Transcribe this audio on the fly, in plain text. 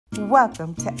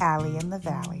Welcome to Allie in the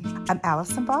Valley. I'm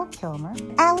Allison Ball Kilmer.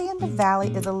 Allie in the Valley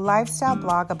is a lifestyle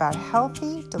blog about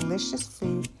healthy, delicious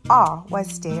food, all while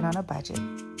staying on a budget.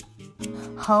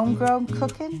 Homegrown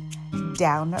cooking,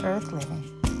 down-to-earth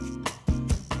living.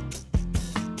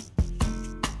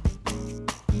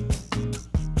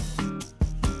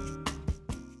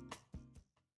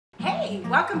 Hey,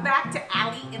 welcome back to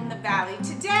Allie in the Valley.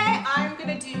 Today I'm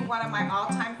going to do one of my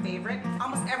all-time favorite.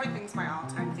 Almost everything's my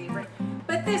all-time favorite,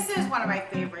 but this is one of my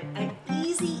favorite, an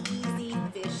easy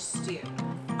fish stew.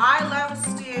 I love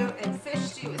stew, and fish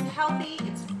stew is healthy.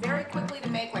 It's very quickly to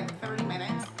make, like 30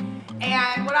 minutes.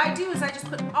 And what I do is I just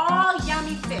put all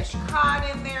yummy fish, cod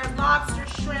in there, lobster,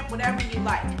 shrimp, whatever you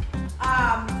like.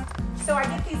 So I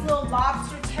get these little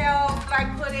lobster tails that I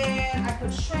put in. I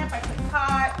put shrimp, I put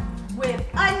cod with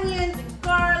onions and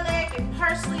garlic and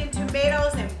parsley and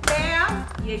tomatoes, and bam,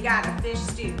 you got a fish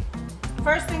stew.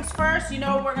 First things first, you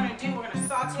know what we're gonna do? We're gonna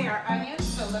saute our onions.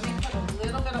 So let me put a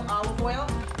little bit of olive oil.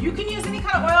 You can use any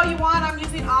kind of oil you want. I'm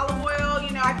using olive oil. You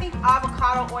know, I think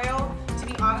avocado oil, to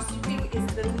be honest with you, is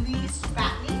the least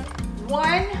fattening.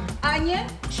 1 onion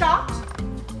chopped.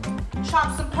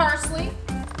 Chop some parsley.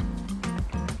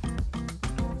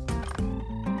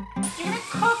 You're gonna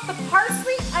cook the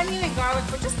parsley, onion, and garlic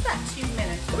for just about 2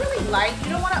 minutes. Really light.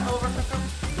 You don't want to overcook them.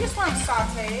 You just want them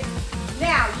sauteed.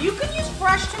 Now, you can use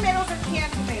fresh tomatoes or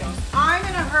canned tomatoes. I'm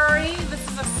in a hurry. This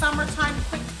is a summertime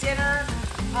quick dinner,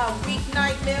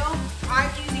 weeknight meal. I'm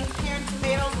using canned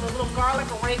tomatoes with a little garlic,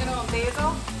 oregano, and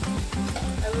basil.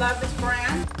 I love this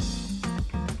brand.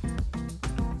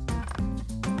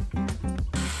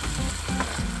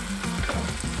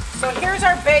 So here's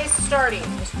our base starting.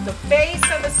 The base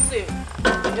of the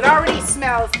soup. It already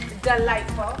smells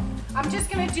delightful. I'm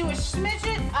just going to do a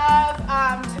smidgen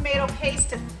of tomato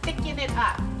paste to thicken it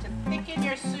up, to thicken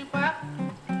your soup up.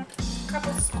 A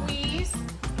couple squeeze.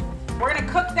 We're going to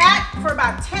cook that for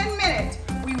about 10 minutes.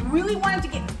 We really want it to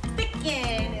get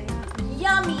thickened and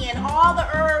yummy and all the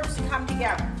herbs to come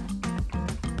together.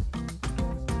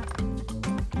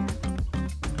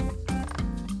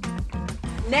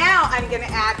 Now I'm going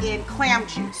to add in clam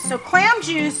juice. So clam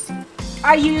juice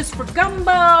I use for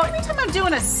gumbo, anytime I'm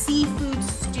doing a seafood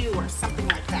stew or something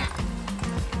like that.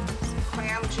 Some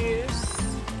clam juice.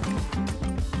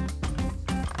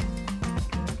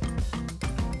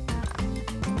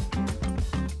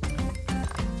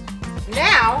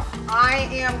 Now I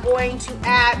am going to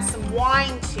add some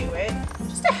wine to it.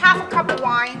 Just a half a cup of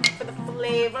wine for the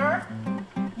flavor.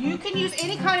 You can use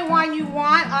any kind of wine you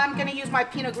want. I'm going to use my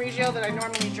Pinot Grigio that I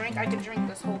normally drink. I could drink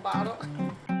this whole bottle.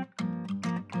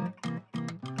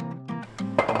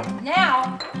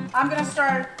 Now, I'm going to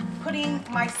start putting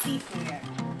my seafood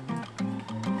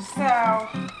in. So,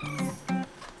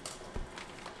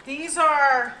 these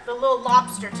are the little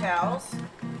lobster tails.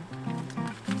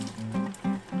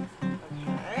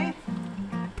 Okay.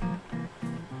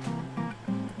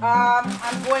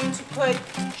 I'm going to put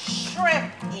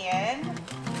shrimp in.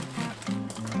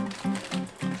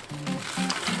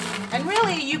 And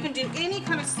really, you can do any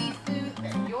kind of seafood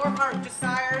that your heart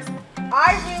desires.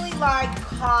 I really like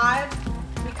cod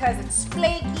because it's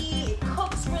flaky, it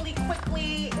cooks really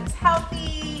quickly, it's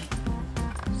healthy.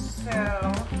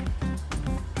 So,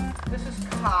 this is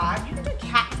cod. You can do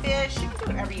catfish, you can do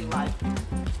whatever you like.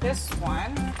 This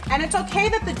one. And it's okay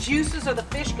that the juices of the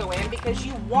fish go in because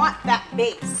you want that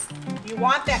base. You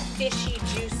want that fishy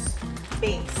juice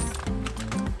base.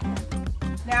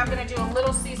 Now I'm going to do a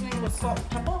little seasoning with salt and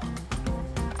pepper.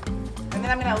 And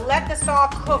then I'm going to let this all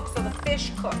cook so the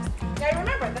fish cooks. Now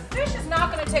remember, the fish is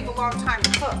not going to take a long time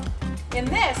to cook. In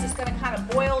this, it's going to kind of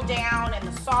boil down and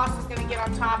the sauce is going to get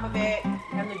on top of it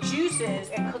and the juices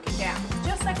and cook it down,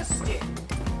 just like a stew.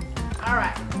 All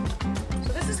right,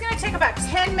 so this is going to take about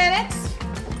 10 minutes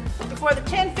before the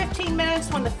 10-15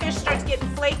 minutes when the fish starts getting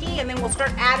flaky, and then we'll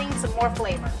start adding some more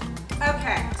flavor.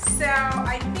 Okay, so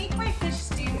I think my fish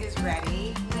stew is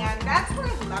ready, and that's what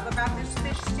I love about this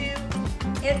fish stew.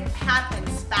 It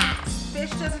happens fast.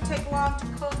 Fish doesn't take long to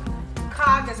cook.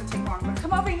 Cod doesn't take long. But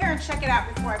come over here and check it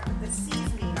out before I put the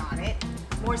seasoning on it.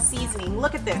 More seasoning.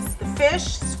 Look at this. The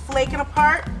fish is flaking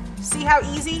apart. See how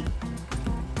easy?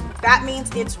 That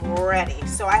means it's ready.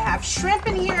 So I have shrimp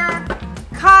in here,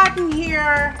 cod in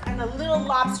here, and the little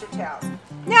lobster tails.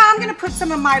 Now I'm going to put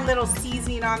some of my little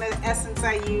seasoning on, the essence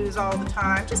I use all the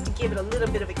time, just to give it a little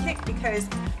bit of a kick, because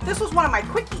this was one of my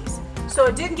quickies. So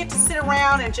it didn't get to sit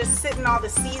around and just sit in all the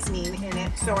seasoning in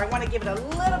it. So I want to give it a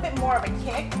little bit more of a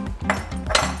kick.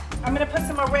 I'm going to put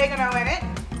some oregano in it.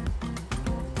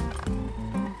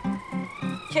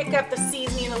 Kick up the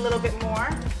seasoning a little bit more.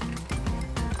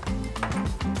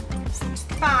 Some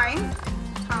thyme.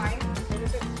 What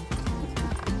is it?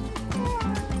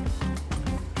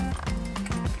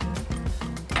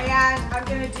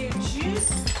 gonna do juice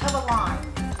of a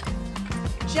lime,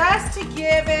 just to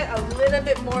give it a little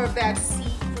bit more of that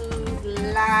seafood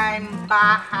lime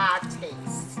Baja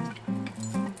taste.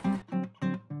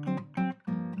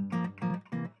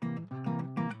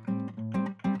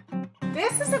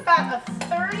 This is about a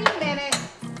 30-minute,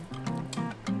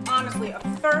 honestly, a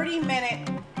 30-minute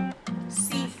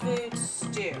seafood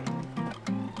stew.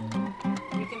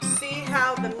 You can see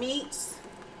how the meat's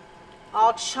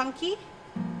all chunky.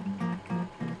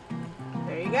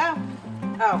 There you go.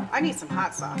 Oh, I need some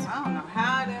hot sauce. I don't know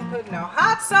how I didn't put no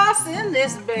hot sauce in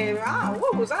this, baby. Oh,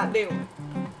 what was I doing?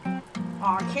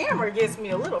 On camera gets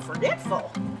me a little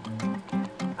forgetful.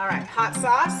 All right, hot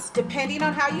sauce. Depending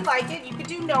on how you like it, you could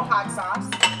do no hot sauce.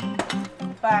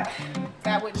 But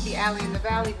that wouldn't be Allie in the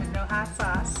Valley with no hot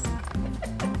sauce.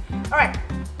 All right,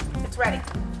 it's ready.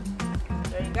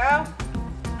 There you go.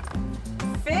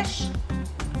 Fish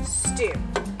stew.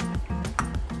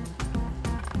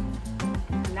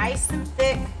 Nice and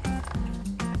thick.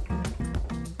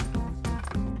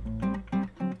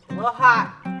 A little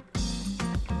hot.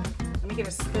 Let me get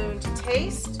a spoon to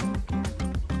taste.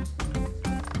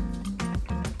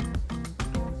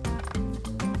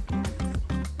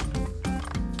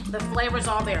 The flavor's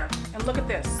all there. And look at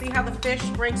this. See how the fish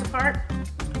breaks apart?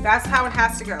 That's how it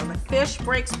has to go. The fish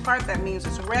breaks apart, that means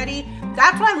it's ready.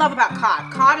 That's what I love about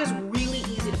cod. Cod is really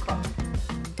easy to cook.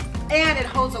 And it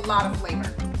holds a lot of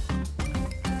flavor.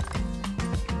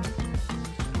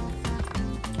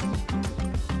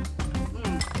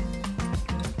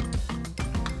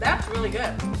 That's really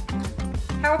good.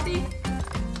 Healthy,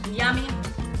 yummy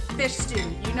fish stew.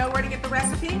 You know where to get the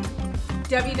recipe?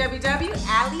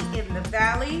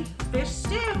 www.AllieInTheValley Fish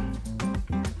Stew.